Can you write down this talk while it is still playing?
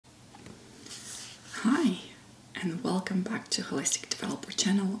Hi, and welcome back to Holistic Developer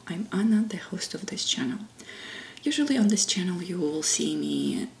channel. I'm Anna, the host of this channel. Usually on this channel you will see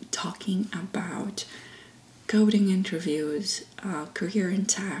me talking about coding interviews, career in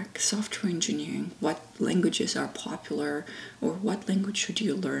tech, software engineering, what languages are popular, or what language should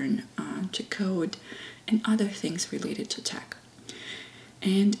you learn to code, and other things related to tech.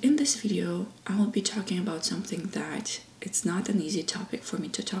 And in this video, I will be talking about something that it's not an easy topic for me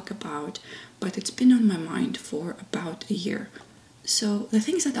to talk about, but it's been on my mind for about a year. So the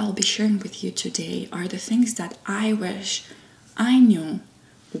things that I'll be sharing with you today are the things that I wish I knew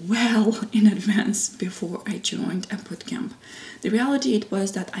well in advance before I joined a bootcamp. The reality it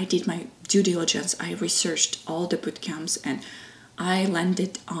was that I did my due diligence. I researched all the bootcamps and I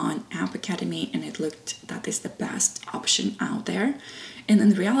landed on AppAcademy, and it looked that is the best option out there. And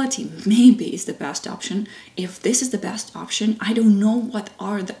in reality, maybe it's the best option. If this is the best option, I don't know what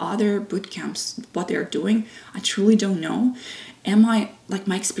are the other bootcamps, what they're doing. I truly don't know. Am I, like,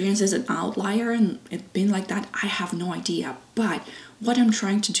 my experience is an outlier and it's been like that? I have no idea. But what I'm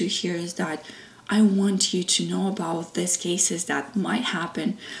trying to do here is that I want you to know about these cases that might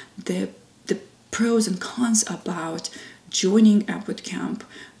happen, the pros and cons about joining a bootcamp,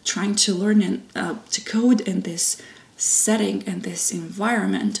 trying to learn and to code in this setting and this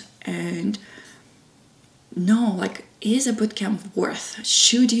environment, and know, like, is a bootcamp worth?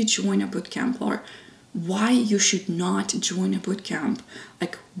 Should you join a bootcamp, or why you should not join a bootcamp?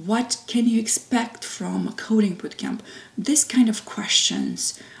 Like, what can you expect from a coding bootcamp? This kind of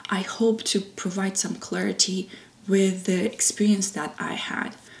questions I hope to provide some clarity with the experience that I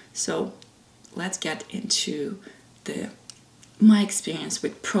had. So let's get into my experience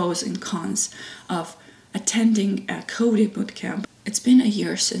with pros and cons of attending a coding bootcamp. It's been a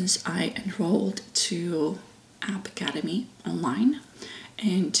year since I enrolled to AppAcademy online,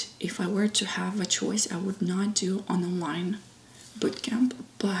 and if I were to have a choice, I would not do an online bootcamp,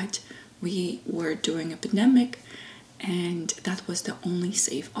 but we were doing a pandemic and that was the only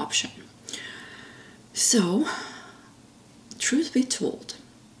safe option. So, truth be told,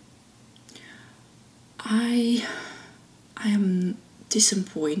 I am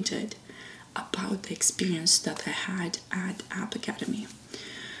disappointed about the experience that I had at AppAcademy.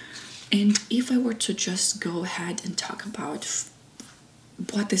 And if I were to just go ahead and talk about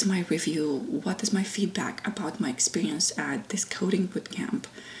what is my review, what is my feedback about my experience at this coding bootcamp,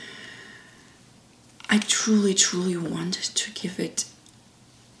 I truly want to give it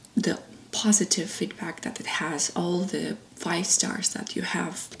the positive feedback that it has, all the 5 stars that you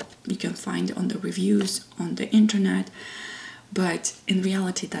can find on the reviews on the internet. But in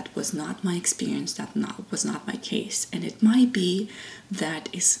reality, that was not my experience, was not my case. And it might be that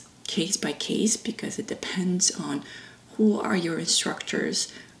is case by case, because it depends on who are your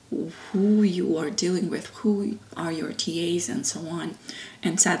instructors, who you are dealing with, who are your TAs, and so on.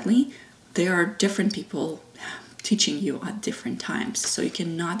 And sadly, there are different people teaching you at different times. So you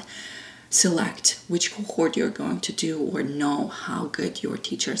cannot select which cohort you're going to do or know how good your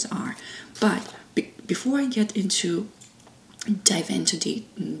teachers are. But before I get into dive into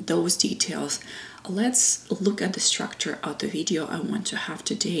those details, let's look at the structure of the video I want to have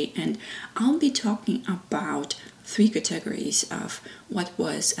today. And I'll be talking about 3 categories of what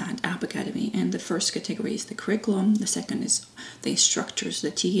was at AppAcademy. And the first category is the curriculum, the second is the instructors, the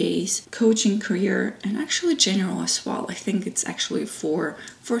TAs, coaching, career, and actually general as well. I think it's actually four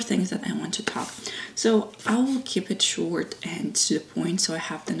things that I want to talk. So I will keep it short and to the point, so I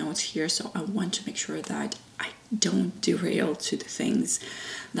have the notes here, so I want to make sure that I don't derail to the things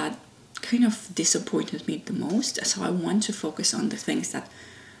that kind of disappointed me the most. So I want to focus on the things that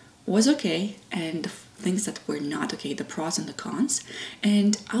was okay and the things that were not okay, the pros and the cons.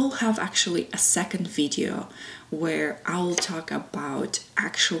 And I'll have actually a second video where I'll talk about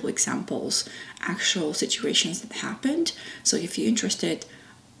actual examples, actual situations that happened. So if you're interested,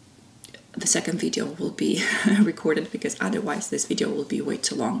 the second video will be recorded, because otherwise this video will be way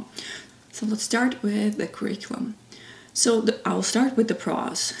too long. So let's start with the curriculum. So I'll start with the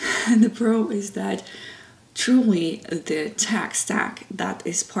pros. And the pro is that truly the tech stack that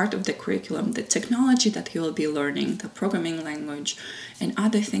is part of the curriculum, the technology that you will be learning, the programming language, and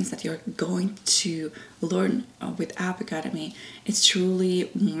other things that you're going to learn with AppAcademy, it's truly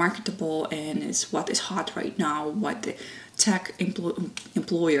marketable and is what is hot right now, what the tech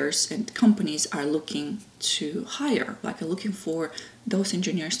employers and companies are looking to hire, like looking for those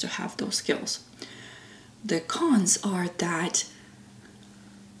engineers to have those skills. The cons are that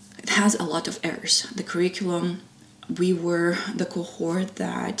it has a lot of errors. The curriculum, we were the cohort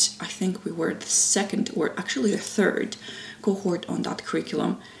that I think we were the second or actually the third cohort on that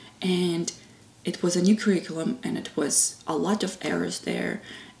curriculum, and it was a new curriculum and it was a lot of errors there.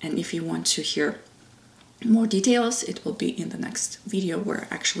 And if you want to hear more details, it will be in the next video where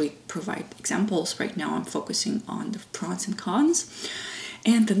I actually provide examples. Right now I'm focusing on the pros and cons.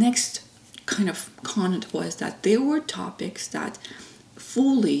 And the next kind of con was that there were topics that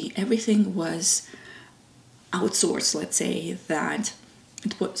fully everything was outsourced. Let's say that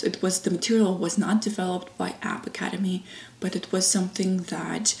it was the material was not developed by AppAcademy, but it was something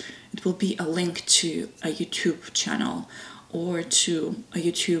that it will be a link to a YouTube channel or to a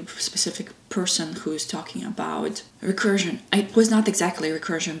YouTube specific person who is talking about recursion. It was not exactly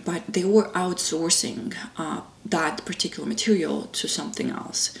recursion, but they were outsourcing that particular material to something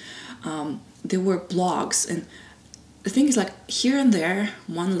else. There were blogs, and the thing is, like, here and there,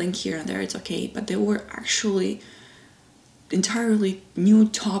 one link here and there, it's okay, but there were actually entirely new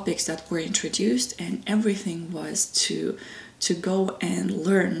topics that were introduced, and everything was to go and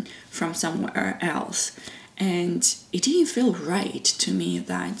learn from somewhere else. And it didn't feel right to me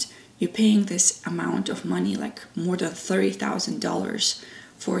that you're paying this amount of money, like more than $30,000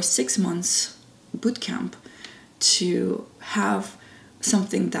 for a 6 months bootcamp, to have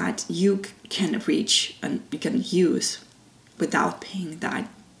something that you can reach and you can use without paying that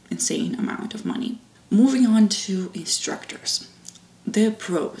insane amount of money. Moving on to instructors. The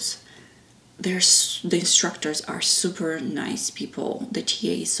pros. The instructors are super nice people. The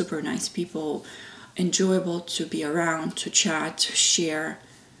TAs, super nice people. Enjoyable to be around, to chat, to share.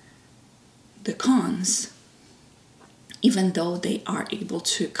 The cons, even though they are able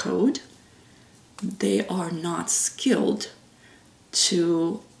to code, they are not skilled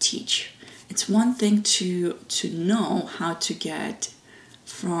to teach. It's one thing to know how to get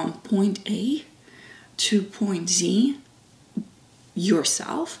from point A to point Z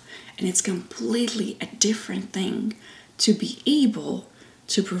yourself, and it's completely a different thing to be able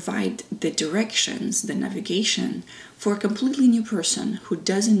to provide the directions, the navigation for a completely new person who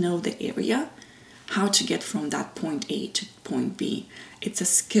doesn't know the area, how to get from that point A to point B. It's a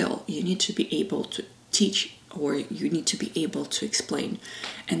skill you need to be able to teach, or you need to be able to explain.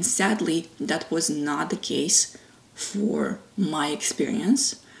 And sadly, that was not the case for my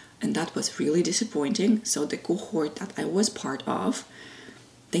experience, and that was really disappointing. So the cohort that I was part of,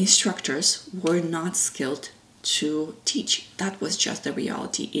 the instructors were not skilled to teach. That was just the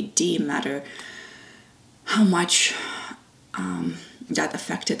reality. It didn't matter how much that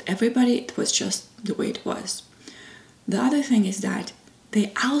affected everybody. It was just the way it was. The other thing is that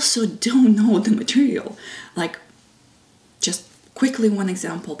they also don't know the material. Like, just quickly one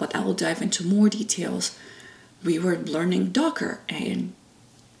example, but I will dive into more details. We were learning Docker, and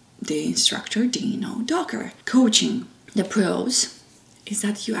the instructor didn't know Docker. Coaching. The pros is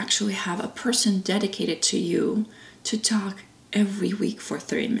that you actually have a person dedicated to you to talk every week for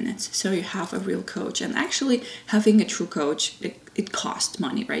 30 minutes. So you have a real coach, and actually having a true coach, it costs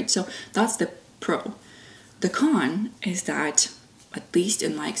money, right? So that's the pro. The con is that, at least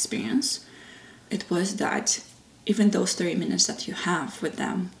in my experience, it was that even those 30 minutes that you have with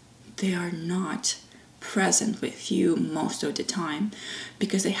them, they are not present with you most of the time,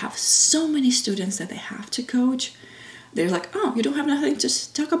 because they have so many students that they have to coach. They're like, oh, you don't have nothing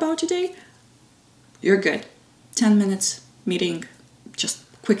to talk about today? You're good. 10 minutes meeting, just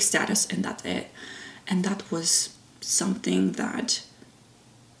quick status, and that's it. And that was something that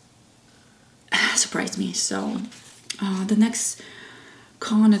surprised me. So the next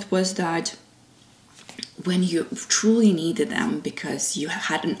con, it was that when you truly needed them because you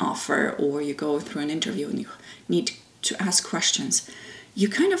had an offer, or you go through an interview and you need to ask questions, you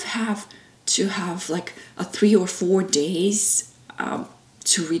kind of have to have like a 3 or 4 days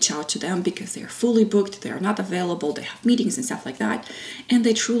to reach out to them, because they're fully booked, they're not available, they have meetings and stuff like that, and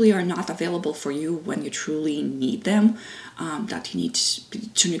they truly are not available for you when you truly need them, that you need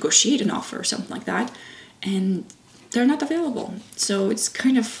to negotiate an offer or something like that, and they're not available. So it's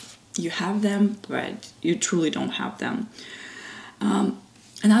kind of, you have them, but you truly don't have them.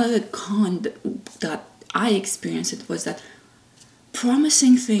 Another con that I experienced, it was that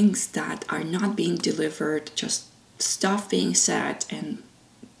promising things that are not being delivered, just stuff being said and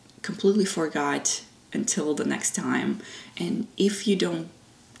completely forgot until the next time. And if you don't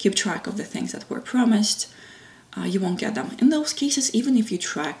keep track of the things that were promised, you won't get them. In those cases, even if you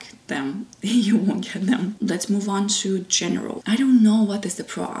track them, you won't get them. Let's move on to general. I don't know what is the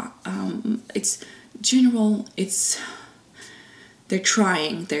pro. It's general. They're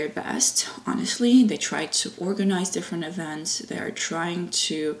trying their best, honestly. They try to organize different events. They're trying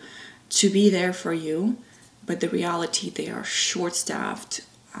to be there for you. But the reality, they are short-staffed.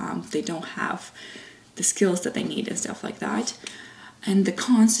 They don't have the skills that they need and stuff like that. And the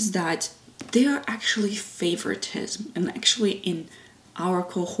cons is that they are actually favoritism. And actually in our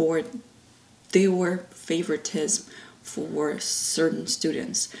cohort, there were favoritism for certain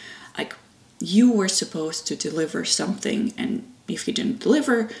students. Like, you were supposed to deliver something, and if you didn't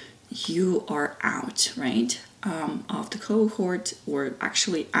deliver, you are out, right? Of the cohort, or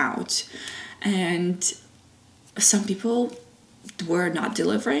actually out. And some people were not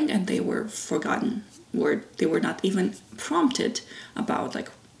delivering, and they were forgotten, or they were not even prompted about, like,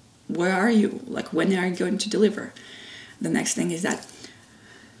 where are you? Like, when are you going to deliver? The next thing is that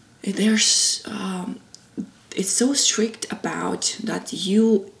there's it's so strict about that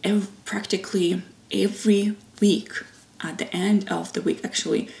you practically every week, at the end of the week,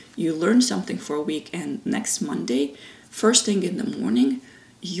 actually, you learn something for a week, and next Monday, first thing in the morning,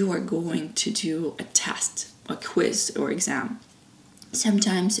 you are going to do a test, a quiz or exam.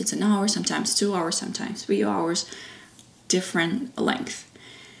 Sometimes it's an hour, sometimes 2 hours, sometimes 3 hours, different length.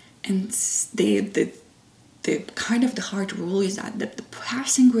 And the kind of the hard rule is that the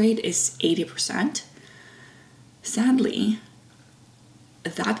passing grade is 80%. Sadly,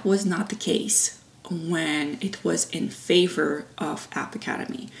 that was not the case when it was in favor of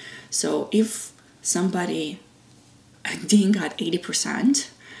AppAcademy. So if somebody didn't got 80%,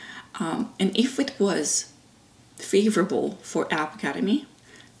 and if it was favorable for AppAcademy,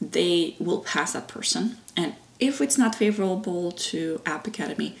 they will pass that person. And if it's not favorable to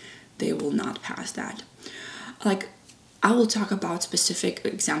AppAcademy, they will not pass that. Like, I will talk about specific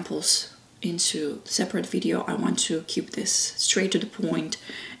examples into separate video. I want to keep this straight to the point.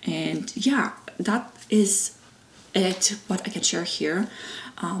 And yeah, that is it, what I can share here.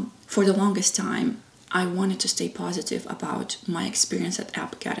 For the longest time, I wanted to stay positive about my experience at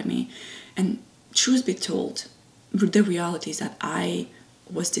AppAcademy. And truth be told, the reality is that I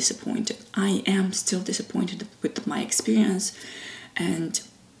was disappointed. I am still disappointed with my experience. And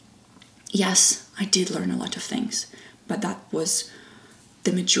yes, I did learn a lot of things, but that was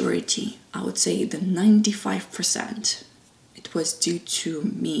the majority. I would say the 95%. It was due to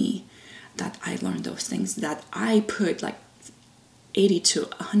me that I learned those things, that I put like 80 to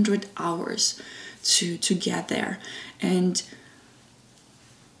 100 hours to get there. And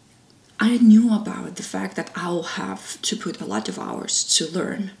I knew about the fact that I'll have to put a lot of hours to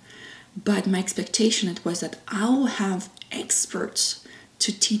learn, but my expectation it was that I'll have experts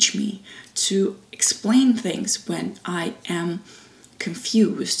to teach me, to explain things when I am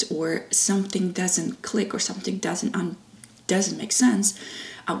confused or something doesn't click or something doesn't make sense.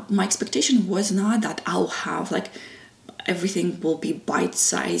 My expectation was not that I'll have like everything will be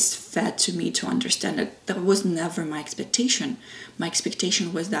bite-sized fed to me to understand it. That was never my expectation. My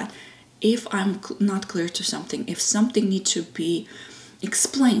expectation was that if I'm not clear to something, if something needs to be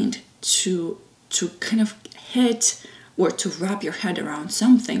explained to kind of hit or to wrap your head around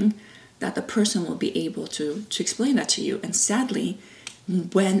something, that the person will be able to explain that to you. And sadly,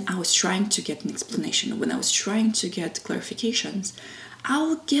 when I was trying to get an explanation, when I was trying to get clarifications,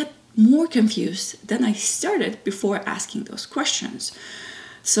 I'll get more confused than I started before asking those questions.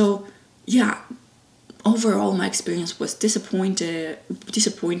 So yeah, overall my experience was disappointing,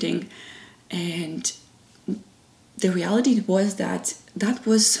 and the reality was that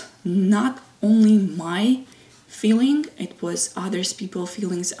was not only my feeling, it was others people's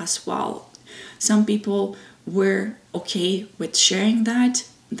feelings as well. Some people were okay with sharing that.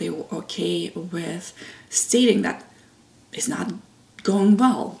 They were okay with stating that it's not going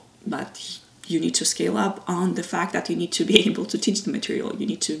well, but you need to scale up on the fact that you need to be able to teach the material, you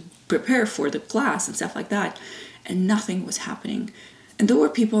need to prepare for the class and stuff like that. And nothing was happening. And there were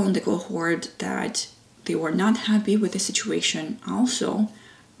people in the cohort that they were not happy with the situation also,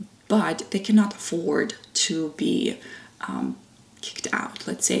 but they cannot afford to be kicked out,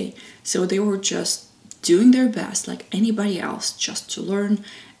 let's say. So they were just doing their best like anybody else, just to learn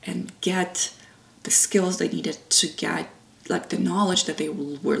and get the skills they needed to get, like the knowledge that they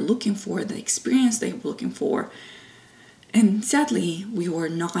were looking for, the experience they were looking for. And sadly, we were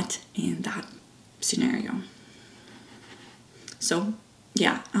not in that scenario. So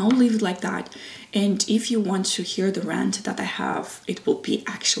yeah, I'll leave it like that. And if you want to hear the rant that I have, it will be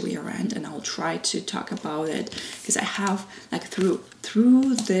actually a rant, and I'll try to talk about it, because I have like through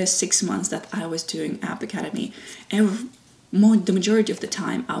the 6 months that I was doing AppAcademy, the majority of the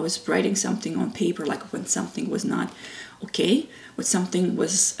time I was writing something on paper, like when something was not okay, when something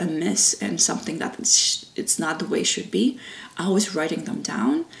was amiss and something that it's not the way it should be, I was writing them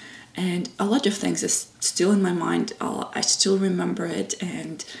down. And a lot of things is still in my mind. I still remember it,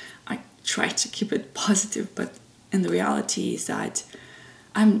 and I try to keep it positive. But in the reality is that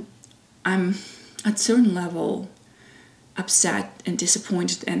I'm at certain level upset and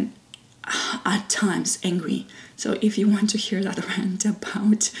disappointed, and at times angry. So if you want to hear that rant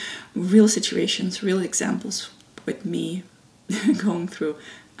about real situations, real examples with me going through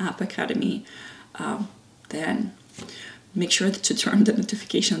AppAcademy, then make sure to turn the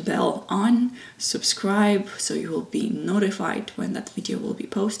notification bell on, subscribe so you will be notified when that video will be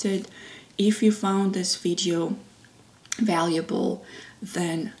posted. If you found this video valuable,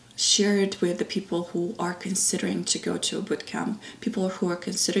 then share it with the people who are considering to go to a bootcamp, people who are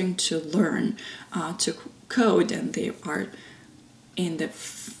considering to learn to code, and they are in the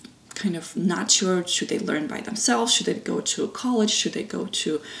kind of not sure, should they learn by themselves, should they go to college, should they go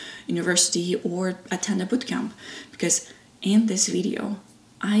to university, or attend a bootcamp. Because in this video,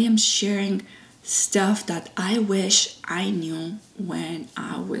 I am sharing stuff that I wish I knew when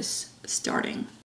I was starting.